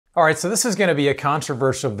All right, so this is going to be a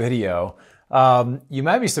controversial video. You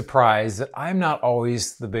might be surprised that I'm not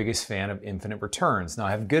always the biggest fan of infinite returns. Now,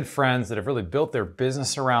 I have good friends that have really built their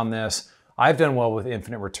business around this. I've done well with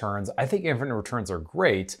infinite returns. I think infinite returns are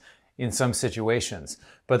great in some situations,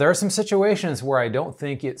 but there are some situations where I don't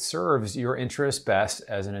think it serves your interest best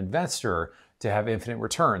as an investor to have infinite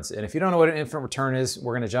returns. And if you don't know what an infinite return is,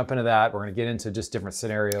 we're going to jump into that. We're going to get into just different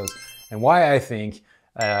scenarios and why I think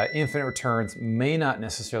infinite returns may not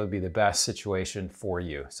necessarily be the best situation for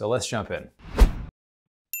you. So let's jump in.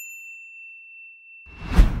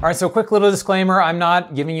 All right, so quick little disclaimer, I'm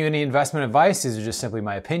not giving you any investment advice. These are just simply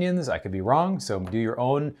my opinions. I could be wrong, so do your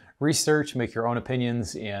own research, make your own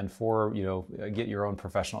opinions, and get your own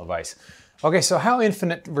professional advice. Okay, so how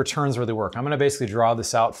infinite returns really work? I'm gonna basically draw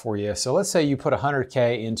this out for you. So let's say you put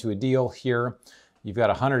 100K into a deal here. You've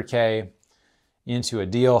got 100K into a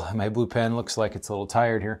deal. My blue pen looks like it's a little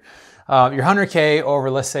tired here. Your 100K over,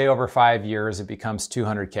 let's say over 5 years, it becomes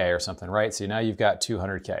 200K or something, right? So now you've got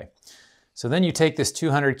 200K. So then you take this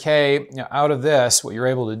 200K out of this, what you're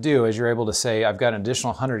able to do is you're able to say, I've got an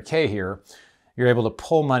additional 100K here. You're able to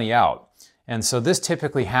pull money out. And so this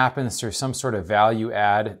typically happens through some sort of value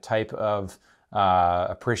add type of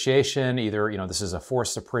appreciation. Either, this is a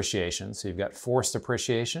forced appreciation. So you've got forced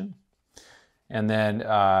appreciation. And then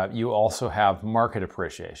you also have market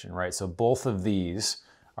appreciation, right? So both of these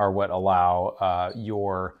are what allow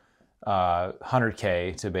your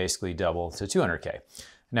 100K to basically double to 200K.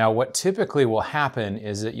 Now, what typically will happen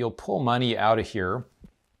is that you'll pull money out of here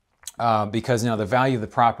because now the value of the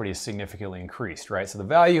property is significantly increased, right? So the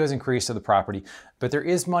value has increased of the property, but there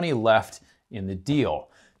is money left in the deal.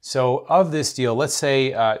 So of this deal, let's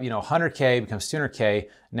say 100K becomes 200K.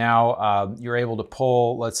 Now you're able to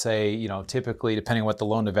pull, let's say, typically depending on what the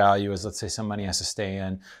loan to value is, let's say some money has to stay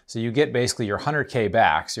in. So you get basically your 100K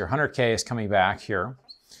back. So your 100K is coming back here.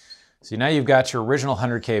 So now you've got your original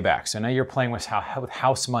 100K back. So now you're playing with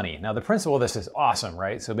house money. Now the principle of this is awesome,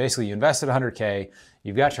 right? So basically you invested 100K,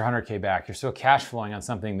 you've got your 100K back, you're still cash flowing on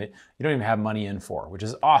something that you don't even have money in for, which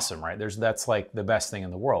is awesome, right? That's like the best thing in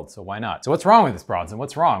the world, so why not? So what's wrong with this, Bronson?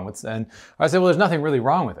 What's wrong? And I say, well, there's nothing really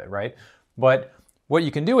wrong with it, right? But what you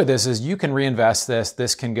can do with this is you can reinvest this.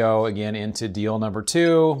 This can go again into deal number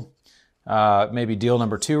 2, maybe deal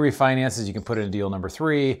number 2 refinances, you can put it in deal number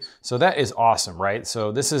 3. So that is awesome, right?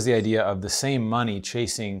 So this is the idea of the same money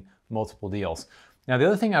chasing multiple deals. Now, the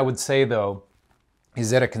other thing I would say though, is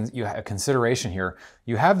that you have a consideration here.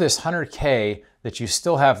 You have this 100K that you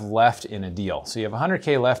still have left in a deal. So you have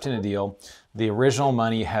 100K left in a deal. The original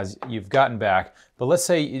money you've gotten back, but let's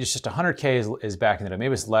say it's just 100K is back in the deal.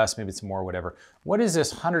 Maybe it's less, maybe it's more, whatever. What is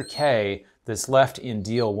this 100K that's left in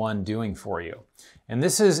deal 1 doing for you? And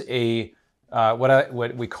this is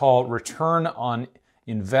what we call return on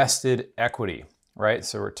invested equity, right?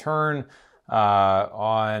 So return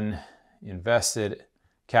on invested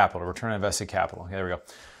capital, return on invested capital. Okay, there we go.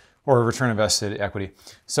 Or return on invested equity.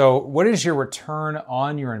 So what is your return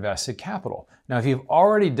on your invested capital? Now, if you've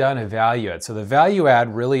already done a value add, so the value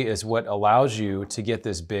add really is what allows you to get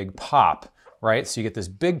this big pop, right? So you get this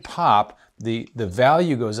big pop, the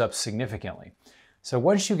value goes up significantly. So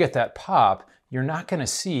once you get that pop, you're not going to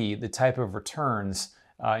see the type of returns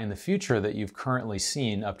in the future that you've currently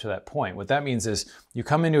seen up to that point. What that means is you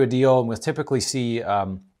come into a deal and we'll typically see a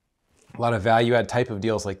lot of value add type of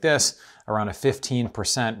deals like this, around a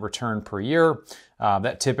 15% return per year.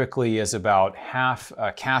 That typically is about half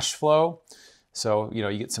cash flow. So,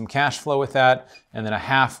 you get some cash flow with that, and then a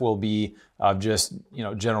half will be just,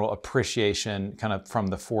 general appreciation kind of from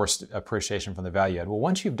the forced appreciation from the value add. Well,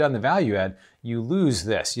 once you've done the value add, you lose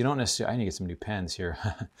this. You don't necessarily, I need to get some new pens here.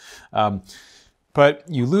 But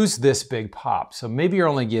you lose this big pop. So maybe you're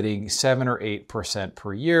only getting 7 or 8%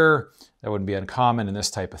 per year. That wouldn't be uncommon in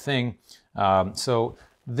this type of thing. So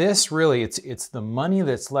this really, it's the money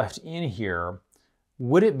that's left in here.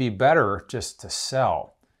 Would it be better just to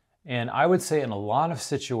sell? And I would say in a lot of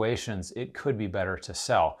situations, it could be better to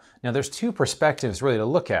sell. Now there's 2 perspectives really to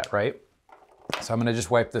look at, right? So I'm gonna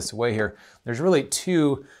just wipe this away here. There's really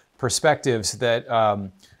 2 perspectives that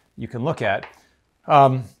you can look at.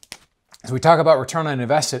 So we talk about return on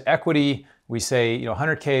invested equity. We say,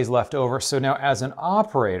 100K is left over. So now as an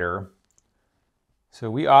operator,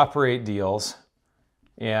 so we operate deals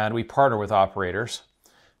and we partner with operators.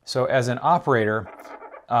 So as an operator,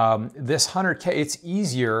 this 100K, it's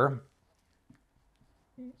easier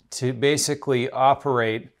to basically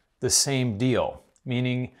operate the same deal.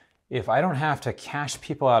 Meaning, if I don't have to cash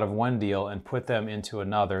people out of one deal and put them into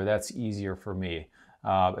another, that's easier for me.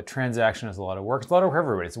 A transaction is a lot of work. It's a lot of work for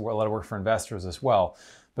everybody. It's a lot of work for investors as well.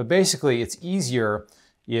 But basically, it's easier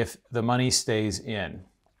if the money stays in.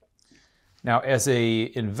 Now, as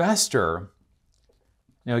a investor,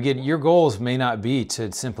 again, your goals may not be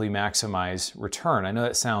to simply maximize return. I know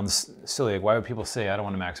that sounds silly. Like, why would people say, I don't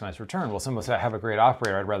want to maximize return? Well, some people say, I have a great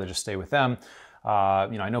operator, I'd rather just stay with them.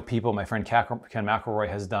 I know people, my friend Ken McElroy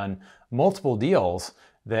has done multiple deals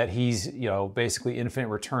that he's, basically infinite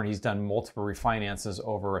return. He's done multiple refinances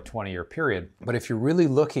over a 20-year period. But if you're really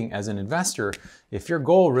looking as an investor, if your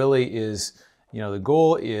goal really is, the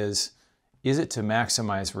goal is it to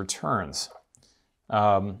maximize returns?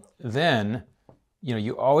 Then,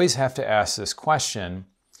 you always have to ask this question,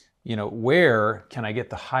 where can I get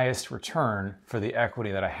the highest return for the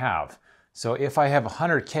equity that I have? So if I have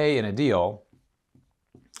 100K in a deal,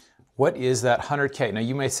 what is that 100K? Now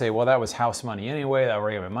you may say, well, that was house money anyway, I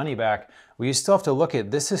already got my money back. Well, you still have to look at,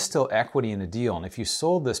 this is still equity in a deal. And if you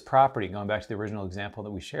sold this property, going back to the original example that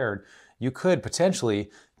we shared, you could potentially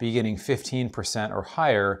be getting 15% or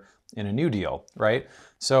higher in a new deal, right?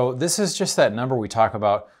 So this is just that number we talk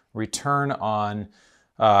about, return on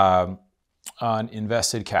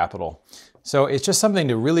invested capital. So it's just something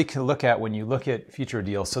to really look at when you look at future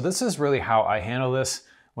deals. So this is really how I handle this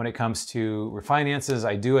when it comes to refinances.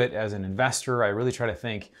 I do it as an investor. I really try to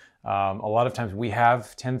think, a lot of times we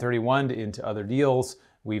have 1031'd into other deals.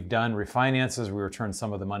 We've done refinances. We return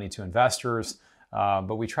some of the money to investors.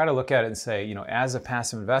 But we try to look at it and say, as a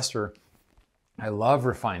passive investor, I love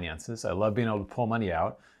refinances. I love being able to pull money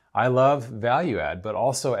out. I love value add, but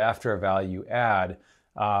also after a value add,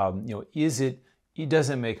 does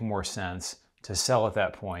it make more sense to sell at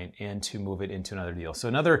that point and to move it into another deal? So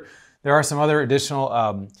there are some other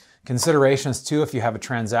additional considerations too. If you have a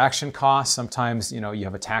transaction cost, sometimes you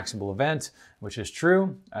have a taxable event, which is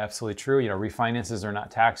true, absolutely true. Refinances are not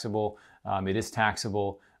taxable. It is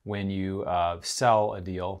taxable when you sell a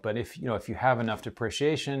deal. But if you have enough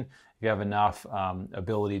depreciation, if you have enough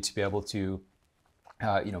ability to be able to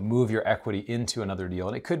move your equity into another deal.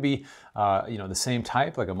 And it could be, the same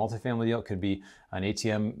type, like a multifamily deal. It could be an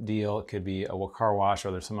ATM deal. It could be a car wash,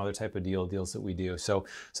 or there's some other type of deals that we do. So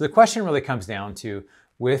the question really comes down to,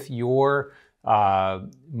 with your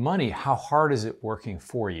money, how hard is it working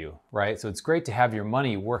for you, right? So it's great to have your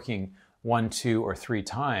money working 1, 2, or 3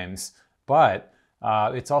 times, but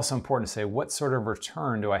it's also important to say, what sort of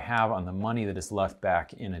return do I have on the money that is left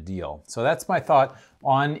back in a deal? So that's my thought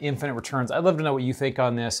on infinite returns. I'd love to know what you think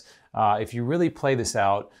on this. If you really play this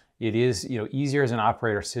out, it is easier as an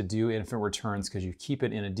operator to do infinite returns because you keep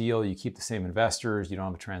it in a deal, you keep the same investors, you don't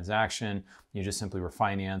have a transaction, you just simply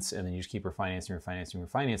refinance, and then you just keep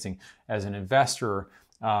refinancing. As an investor,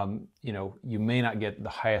 you may not get the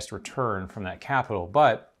highest return from that capital,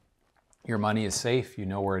 but your money is safe, you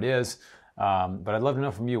know where it is. But I'd love to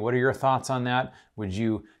know from you, what are your thoughts on that? Would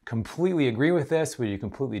you completely agree with this? Would you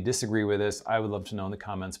completely disagree with this? I would love to know in the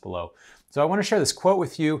comments below. So I want to share this quote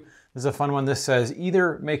with you. This is a fun one. This says,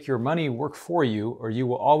 either make your money work for you, or you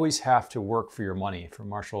will always have to work for your money, from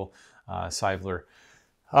Marshall Seidler.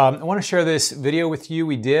 I want to share this video with you.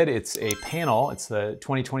 It's a panel. It's the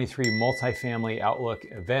 2023 Multifamily Outlook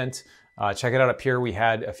event. Check it out up here. We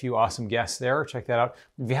had a few awesome guests there. Check that out.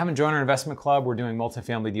 If you haven't joined our investment club, we're doing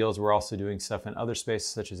multifamily deals. We're also doing stuff in other spaces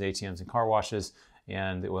such as ATMs and car washes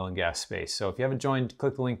and the oil and gas space. So if you haven't joined,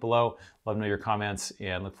 click the link below. Love to know your comments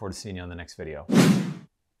and look forward to seeing you on the next video.